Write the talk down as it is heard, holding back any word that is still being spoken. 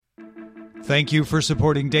Thank you for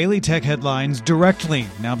supporting Daily Tech Headlines directly.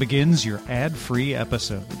 Now begins your ad-free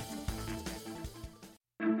episode.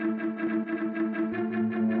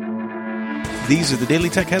 These are the Daily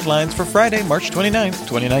Tech Headlines for Friday, March 29th,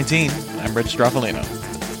 2019. I'm Rich Stroffolino.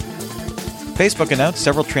 Facebook announced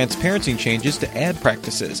several transparency changes to ad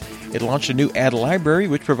practices. It launched a new ad library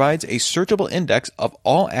which provides a searchable index of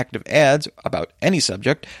all active ads about any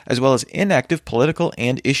subject, as well as inactive political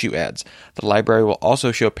and issue ads. The library will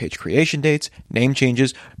also show page creation dates, name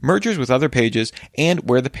changes, mergers with other pages, and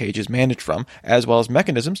where the page is managed from, as well as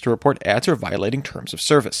mechanisms to report ads are violating terms of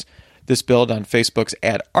service. This builds on Facebook's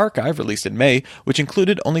ad archive released in May, which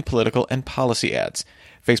included only political and policy ads.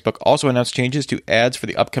 Facebook also announced changes to ads for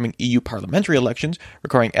the upcoming EU parliamentary elections,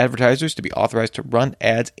 requiring advertisers to be authorized to run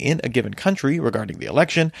ads in a given country regarding the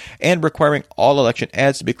election, and requiring all election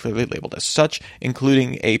ads to be clearly labeled as such,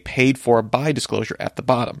 including a paid-for-by disclosure at the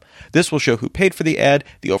bottom. This will show who paid for the ad,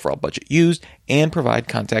 the overall budget used, and provide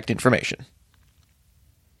contact information.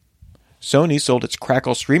 Sony sold its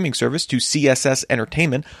Crackle streaming service to CSS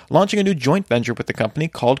Entertainment, launching a new joint venture with the company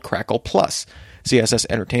called Crackle Plus. CSS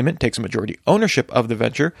Entertainment takes majority ownership of the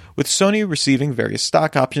venture, with Sony receiving various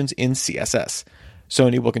stock options in CSS.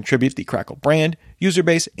 Sony will contribute the Crackle brand, user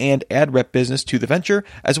base, and ad rep business to the venture,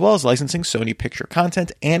 as well as licensing Sony picture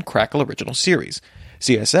content and Crackle original series.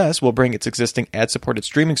 CSS will bring its existing ad-supported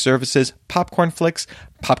streaming services Popcorn Flicks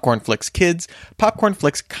Kids, Popcorn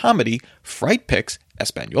Flicks Comedy, Fright Picks,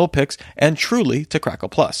 Espanol Picks, and Truly to Crackle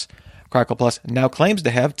Plus. Crackle Plus now claims to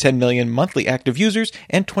have 10 million monthly active users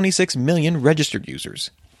and 26 million registered users.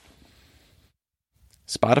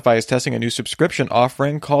 Spotify is testing a new subscription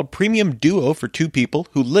offering called Premium Duo for two people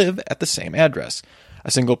who live at the same address. A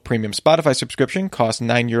single premium Spotify subscription costs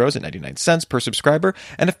 €9.99 per subscriber,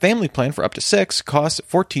 and a family plan for up to 6 costs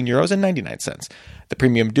 €14.99. The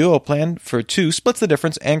Premium Duo plan for 2 splits the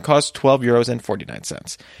difference and costs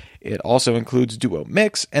 €12.49. It also includes Duo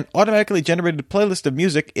Mix, an automatically generated playlist of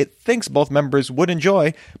music it thinks both members would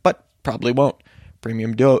enjoy, but probably won't.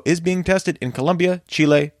 Premium Duo is being tested in Colombia,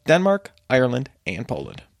 Chile, Denmark, Ireland, and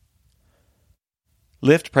Poland.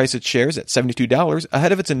 Lyft priced its shares at $72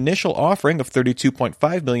 ahead of its initial offering of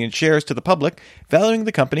 32.5 million shares to the public, valuing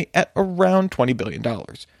the company at around $20 billion.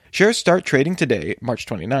 Shares start trading today, March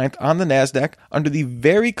 29th, on the NASDAQ under the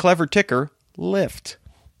very clever ticker LYFT.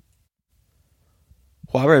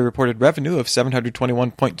 Huawei reported revenue of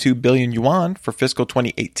 721.2 billion yuan for fiscal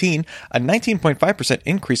 2018, a 19.5%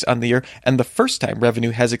 increase on the year, and the first time revenue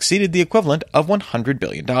has exceeded the equivalent of $100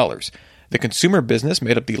 billion. The consumer business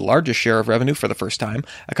made up the largest share of revenue for the first time,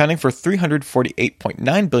 accounting for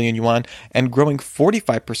 348.9 billion yuan and growing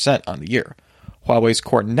 45% on the year. Huawei's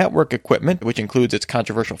core network equipment, which includes its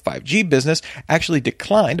controversial 5G business, actually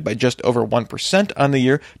declined by just over 1% on the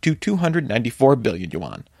year to 294 billion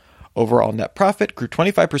yuan. Overall net profit grew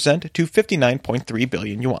 25% to 59.3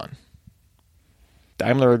 billion yuan.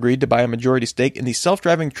 Daimler agreed to buy a majority stake in the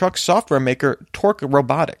self-driving truck software maker Torque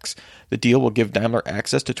Robotics. The deal will give Daimler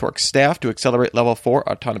access to Torque's staff to accelerate Level 4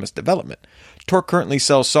 autonomous development. Torque currently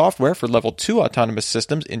sells software for Level 2 autonomous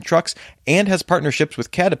systems in trucks and has partnerships with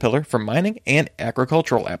Caterpillar for mining and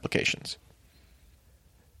agricultural applications.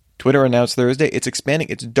 Twitter announced Thursday it's expanding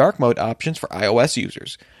its dark mode options for iOS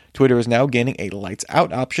users. Twitter is now gaining a lights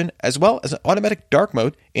out option as well as an automatic dark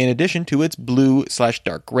mode in addition to its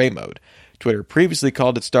blue/dark gray mode. Twitter previously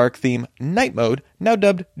called its dark theme night mode, now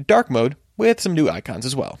dubbed dark mode, with some new icons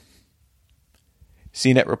as well.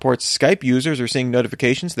 CNET reports Skype users are seeing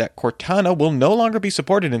notifications that Cortana will no longer be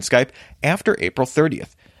supported in Skype after April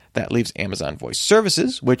 30th. That leaves Amazon Voice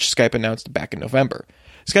Services, which Skype announced back in November.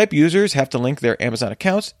 Skype users have to link their Amazon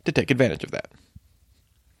accounts to take advantage of that.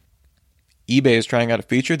 eBay is trying out a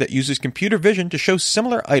feature that uses computer vision to show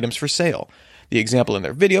similar items for sale. The example in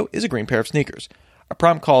their video is a green pair of sneakers. A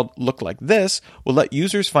prompt called Look Like This will let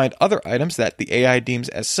users find other items that the AI deems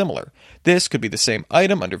as similar. This could be the same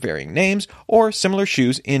item under varying names or similar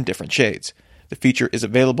shoes in different shades. The feature is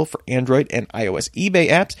available for Android and iOS eBay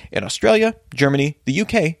apps in Australia, Germany, the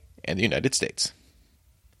UK, and the United States.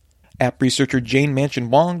 App researcher Jane Manchin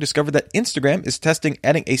Wong discovered that Instagram is testing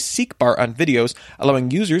adding a seek bar on videos,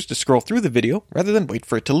 allowing users to scroll through the video rather than wait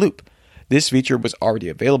for it to loop. This feature was already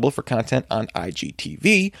available for content on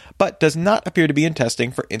IGTV, but does not appear to be in testing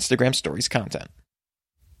for Instagram Stories content.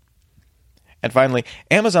 And finally,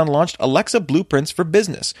 Amazon launched Alexa Blueprints for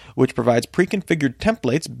Business, which provides pre-configured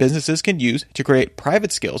templates businesses can use to create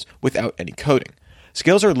private skills without any coding.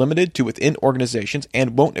 Skills are limited to within organizations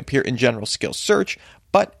and won't appear in general skills search,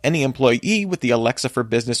 but any employee with the Alexa for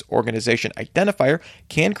Business organization identifier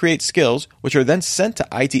can create skills which are then sent to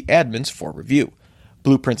IT admins for review.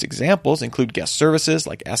 Blueprint's examples include guest services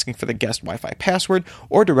like asking for the guest Wi-Fi password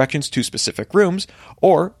or directions to specific rooms,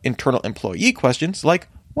 or internal employee questions like,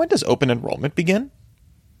 when does open enrollment begin?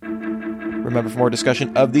 Remember, for more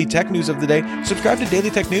discussion of the tech news of the day, subscribe to Daily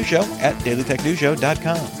Tech News Show at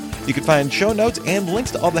dailytechnewsshow.com. You can find show notes and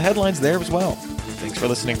links to all the headlines there as well. Thanks for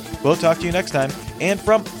listening. We'll talk to you next time. And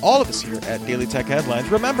from all of us here at Daily Tech Headlines,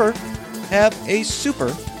 remember, have a super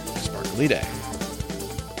sparkly day.